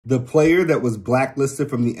The player that was blacklisted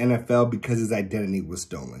from the NFL because his identity was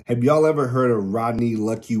stolen. Have y'all ever heard of Rodney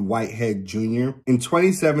Lucky Whitehead Jr.? In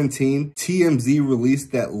 2017, TMZ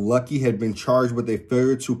released that Lucky had been charged with a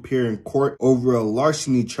failure to appear in court over a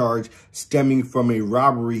larceny charge stemming from a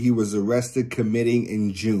robbery he was arrested committing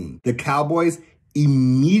in June. The Cowboys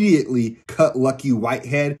immediately cut Lucky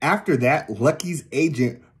Whitehead. After that, Lucky's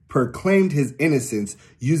agent proclaimed his innocence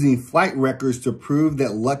using flight records to prove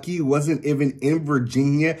that Lucky wasn't even in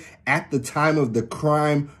Virginia at the time of the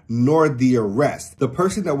crime nor the arrest. The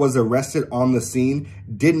person that was arrested on the scene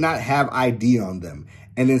did not have ID on them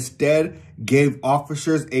and instead gave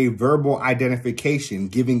officers a verbal identification,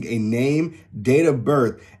 giving a name, date of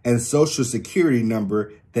birth, and social security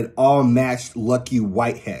number that all matched Lucky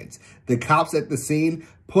Whitehead's. The cops at the scene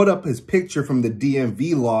put up his picture from the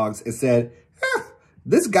DMV logs and said,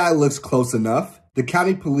 "This guy looks close enough." The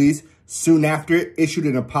county police soon after issued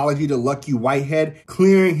an apology to Lucky Whitehead,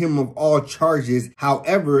 clearing him of all charges.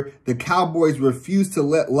 However, the Cowboys refused to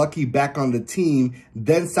let Lucky back on the team,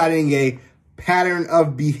 then citing a pattern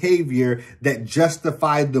of behavior that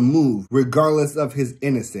justified the move, regardless of his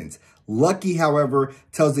innocence. Lucky, however,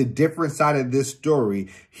 tells a different side of this story.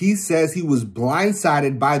 He says he was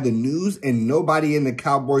blindsided by the news and nobody in the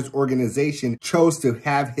Cowboys organization chose to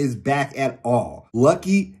have his back at all.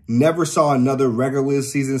 Lucky never saw another regular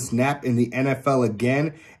season snap in the NFL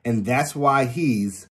again, and that's why he's